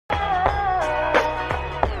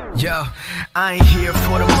Yo, I ain't here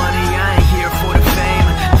for the money, I ain't here for the fame.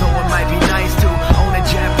 Though it might be nice to own a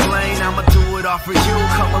jet plane, I'ma do it all for you.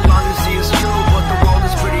 Come along and see it's true, but the world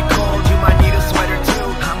is pretty cold. You might need a sweater too.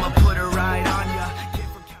 I'ma put a ride on ya.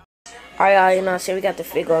 Alright, y'all, you know what I'm saying? We got the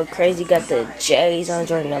fit going crazy. Got the J's on,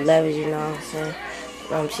 Jordan 11s, you know what I'm saying?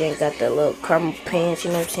 You know what I'm saying? Got the little caramel pants,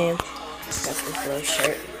 you know what I'm saying? Got this little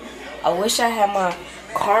shirt. I wish I had my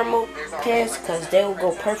caramel pants because they would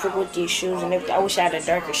go perfect with these shoes and everything. I wish I had a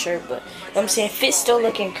darker shirt, but you know what I'm saying? Fit's still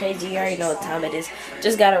looking crazy. You already know what time it is.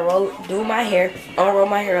 Just gotta do my hair, unroll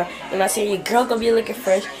my hair up. And I say your girl gonna be looking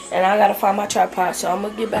fresh, and I gotta find my tripod. So I'm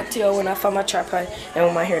gonna get back to y'all when I find my tripod and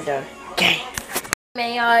with my hair done. Gang.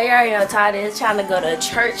 Man, y'all, you already know what time it is. Trying to go to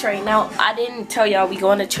church right now. I didn't tell y'all we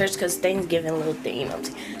going to church because Thanksgiving little thing, you know what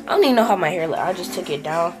I'm saying? I don't even know how my hair look. I just took it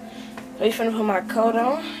down. So we finna put my coat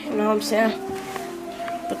on, you know what I'm saying?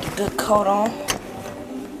 Put the good coat on.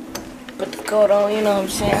 Put the coat on, you know what I'm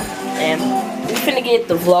saying? And we finna get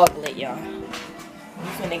the vlog lit, y'all. We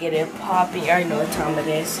finna get it popping. You already know what time it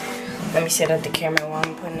is. Let me set up the camera while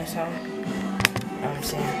I'm putting this on. You know what I'm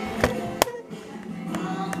saying?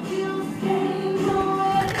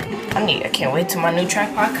 I can't wait till my new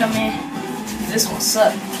tripod come in. This one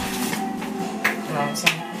sucks. You know what I'm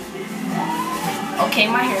saying? Okay,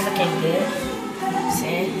 my hair looking good. You know what I'm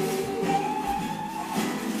saying?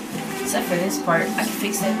 Except for this part. I can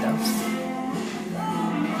fix that though.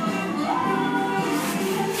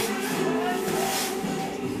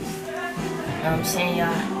 You know what I'm saying,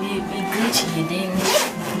 y'all? We Gucci, you dig me?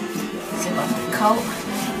 Zip up the coat.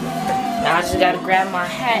 Now I just gotta grab my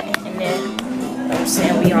hat and then, you know what I'm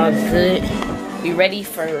saying, we all good. We ready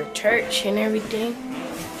for church and everything.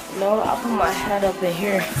 No, I'll put my hat up in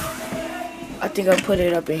here. I think I'll put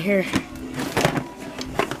it up in here.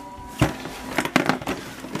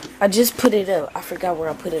 I just put it up. I forgot where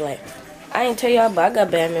I put it. Like, I ain't tell y'all, but I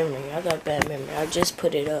got bad memory. I just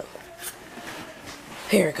put it up.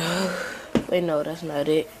 Here we go. Wait, no, that's not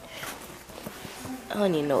it. I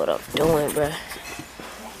don't even know what I'm doing, bruh.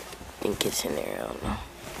 I think it's in there. I don't know.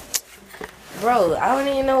 Bro, I don't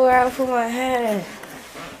even know where I put my hat.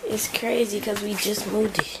 It's crazy because we just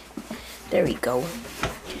moved it. There we go.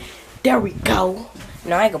 There we go.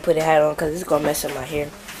 No, I ain't gonna put a hat on because it's gonna mess up my hair.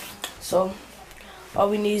 So, all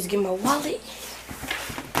we need is get my wallet,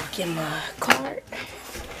 get my card,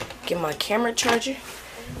 get my camera charger,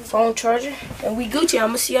 phone charger, and we Gucci. I'm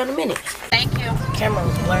gonna see you in a minute. Thank you. Camera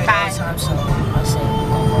was blurry all the time, so I said,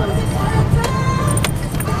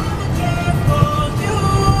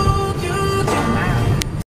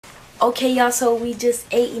 okay, y'all, so we just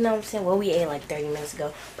ate, you know what I'm saying? Well, we ate like 30 minutes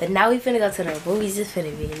ago. But now we finna go to the movies. It's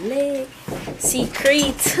finna be lit. See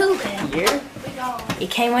Creed 2. Yeah. It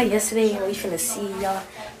came out yesterday and we finna see y'all.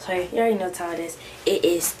 So you already know what time it is. It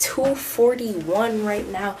is 2:41 right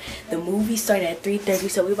now. The movie started at 3:30,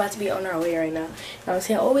 so we about to be on our way right now. You know what I'm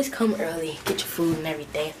saying? Always come early. Get your food and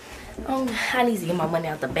everything. I need to get my money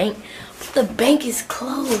out the bank. But the bank is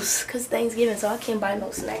closed because Thanksgiving, so I can't buy no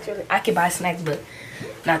snacks. Really. I can buy snacks, but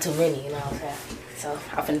not too many, you know what I'm saying? So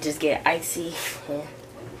I'm finna just get icy and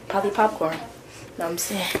probably popcorn. You know what I'm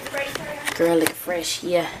saying? Girl looking fresh,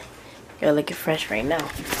 yeah. Girl looking fresh right now.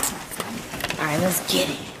 Alright, let's get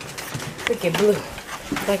it. Look at blue.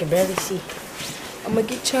 I can barely see. I'ma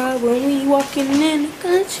get y'all when we walking in the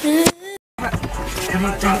country. Am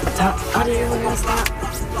I drop top? I didn't wanna stop.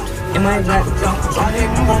 Am I drop top? I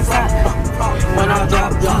didn't wanna stop. When I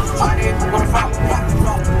drop top, I didn't wanna stop.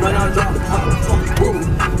 When I drop top,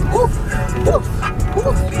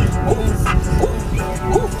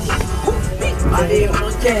 I didn't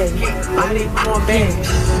want to change. I didn't want to bang.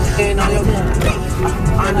 And on your move,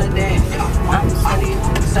 I'm a dance. I'm sunny,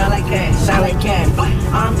 sound like cash, sound like cash.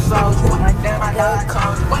 I'm so like damn, I got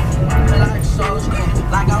cars. Like so,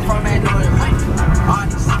 like I'm from that north.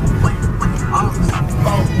 Honest,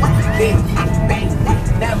 big, bang,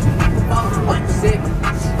 never, sick.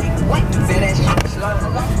 Say that shit slow.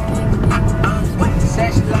 Say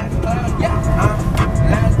she like yeah.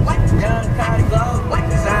 Young Cardi glow.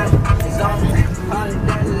 It's on,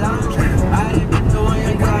 holiday long. I done been doing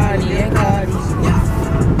your Cardi, your Cardi.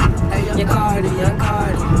 Your Cardi, your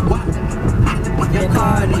Cardi. Your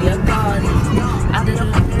Cardi, your Cardi.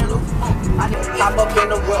 Hop up in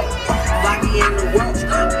the world, Blocky in the world,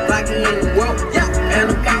 Blocky in the world, yeah. And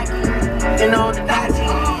I'm cocky, and on the dodgy,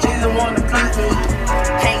 just want to fly me.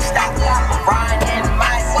 Can't stop, riding in the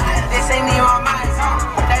mice. This ain't even my mice.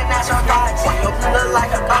 They not so dodgy. You look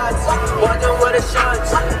like a box, wonder what a shunt.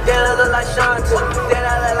 Then I look like shunt, then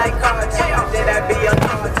I look like cards. Then I be a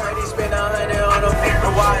card. They spend 100 on a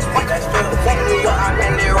paper watch. That's still New York, I'm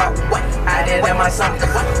in there. I did it myself,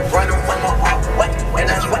 running from my heart, and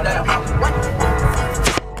that's what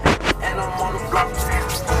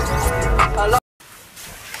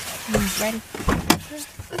ready?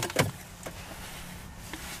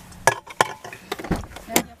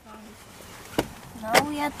 No,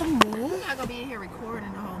 we have to move. You're not gonna be in here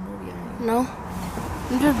recording the whole movie, are you? No,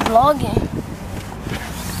 I'm just vlogging.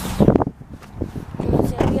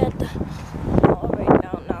 We got the all right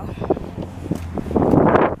down now.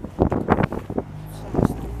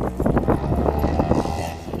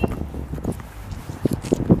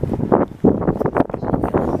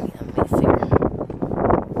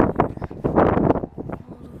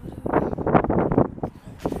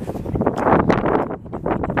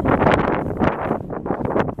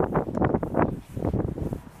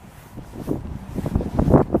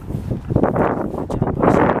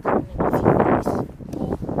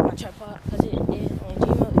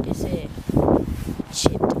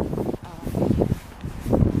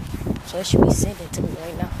 So it should be sending to me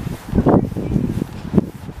right now.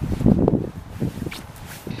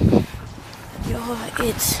 Yo,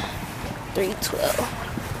 it's 3:12.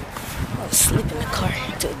 I was asleep in the car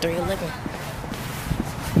until 3:11.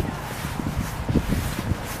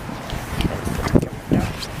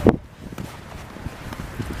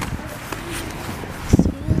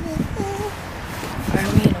 Alright,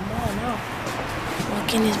 we in the mall now.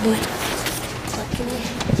 Walk in this boy. Walk in here.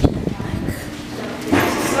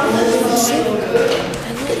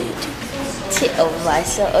 Oh,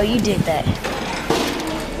 myself. Oh, you did that.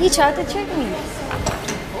 You tried to trick me.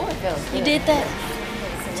 You did that.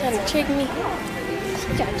 Trying to trick me. She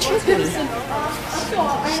tried to trick me.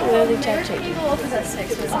 She really tried to trick me.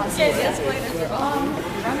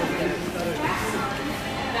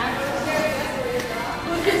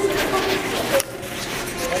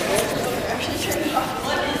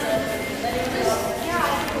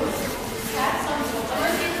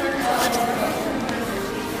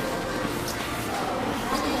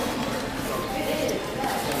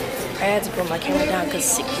 I had to put my camera down because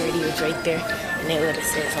security was right there, and they would have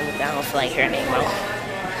said something down. I don't feel like her name out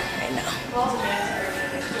right now.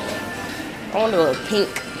 I want to go pink.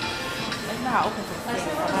 It's not open for pink.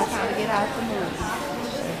 I'm not trying to get out the movie.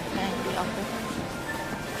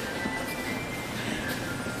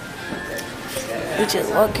 We just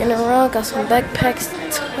walking around, got some backpacks.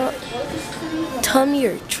 Tummy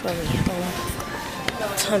or Trummy? I don't know.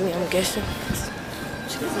 Tummy, I'm guessing.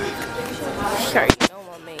 You already know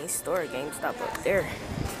my main store, GameStop up there.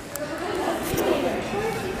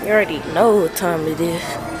 You already know what time it is.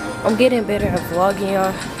 I'm getting better at vlogging,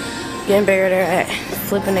 y'all. Getting better at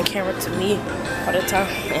flipping the camera to me all the time.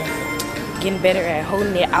 And getting better at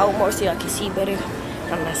holding it out more so y'all can see better.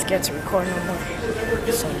 I'm not scared to record no more.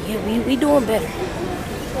 So yeah, we doing better.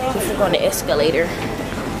 We're on the escalator.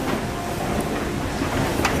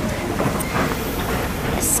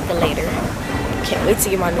 Escalator. Can't wait to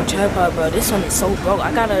get my new tripod, bro. This one is so broke.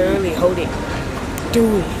 I gotta really hold it.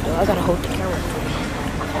 Dude, I gotta hold the camera.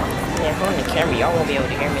 Yeah, holding the camera, y'all won't be able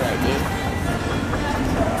to hear me like this.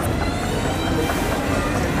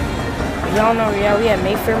 Y'all know, yeah, we at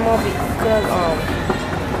Mayfair Mall because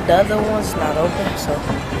the other one's not open, so you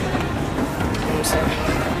know what I'm saying?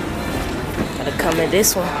 Gotta come in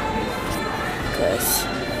this one because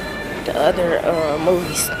the other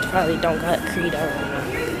movies probably don't got Creed out.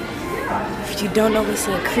 If you don't know, we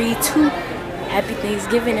seen Creed 2. Happy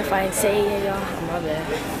Thanksgiving if I ain't say it, y'all. My bad.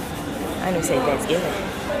 I didn't say Thanksgiving.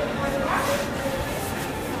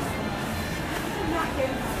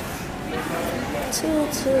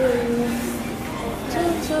 Toot.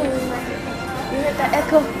 You heard that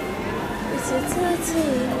echo? It's a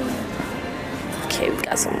toot. Okay, we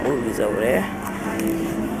got some movies over there.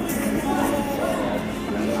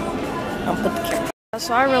 I'll put the camera.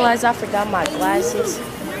 So I realized I forgot my glasses.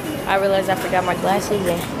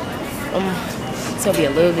 And it's gonna be a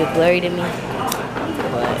little bit blurry to me,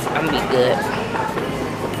 but I'm gonna be good.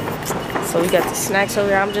 So we got the snacks over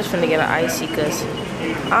here. I'm just gonna get an icy because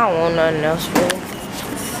I don't want nothing else really.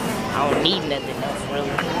 I don't need nothing else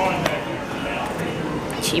really.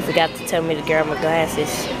 She forgot to tell me to grab my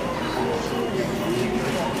glasses.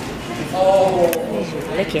 What is you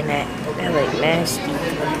looking at? That look nasty.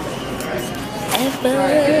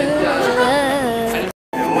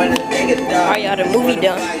 Alright, y'all, the movie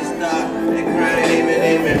done.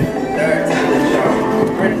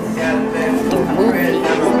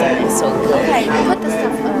 It's so good. Okay, put the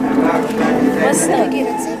stuff up. What's that? Get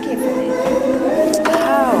a ticket for it.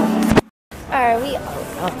 How? Alright, we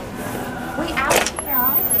out. We out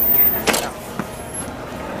here.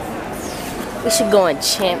 We should go in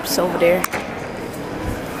Champs over there.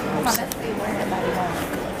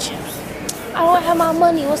 I don't have my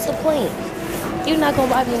money. What's the point? You're not gonna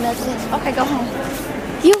buy me nothing. Okay, go home.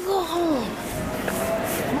 You go home.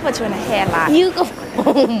 put you in a headlock. You go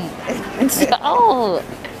home. Oh,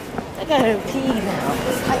 I gotta pee now.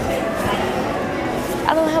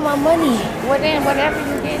 I don't have my money. Well, then whatever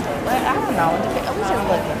you get, but I don't know. We just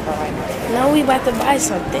looking for right now. No, we about to buy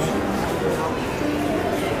something.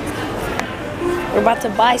 We're about to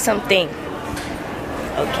buy something.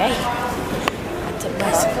 Okay. About to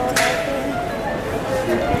buy something.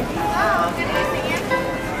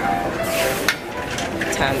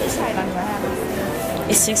 What time is it?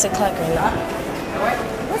 It's 6 o'clock right now.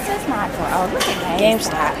 What's this line for? Oh, look at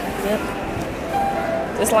GameStop. Yep.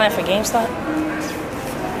 This line for GameStop?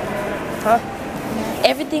 Huh?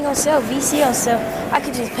 Everything on sale, VC on sale. I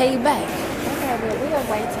could just pay you back. Okay, we'll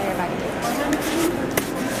wait till everybody gets.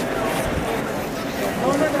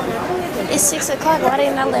 It's 6 o'clock. Why they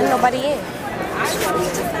not letting nobody in?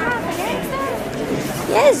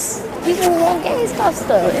 Yes, people want GameStop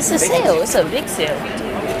stuff. It's a sale. It's a big sale.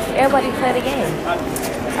 Everybody play the game.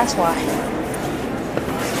 That's why.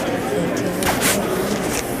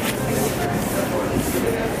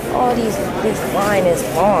 Oh, this line is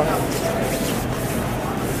long.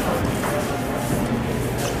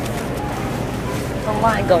 The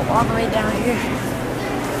line go all the way down here.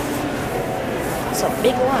 It's a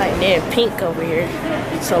big line. Then pink over here.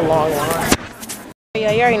 It's a long line.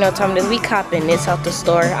 Yeah, you already know what time it is. We copping this out the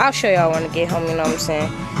store. I'll show y'all when I get home, you know what I'm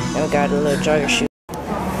saying? And we got a little jogger shoe.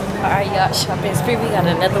 Alright, y'all, shopping spree. We got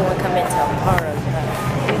another one coming tomorrow.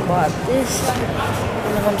 We bought this. You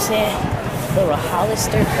know what I'm saying? Little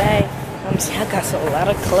hollister bag. You know what I'm saying? I got a lot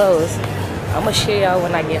of clothes. I'm gonna show y'all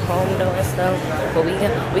when I get home though and stuff. But we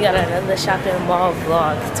got another shopping mall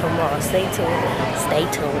vlog tomorrow. Stay tuned. Stay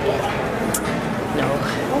tuned. No.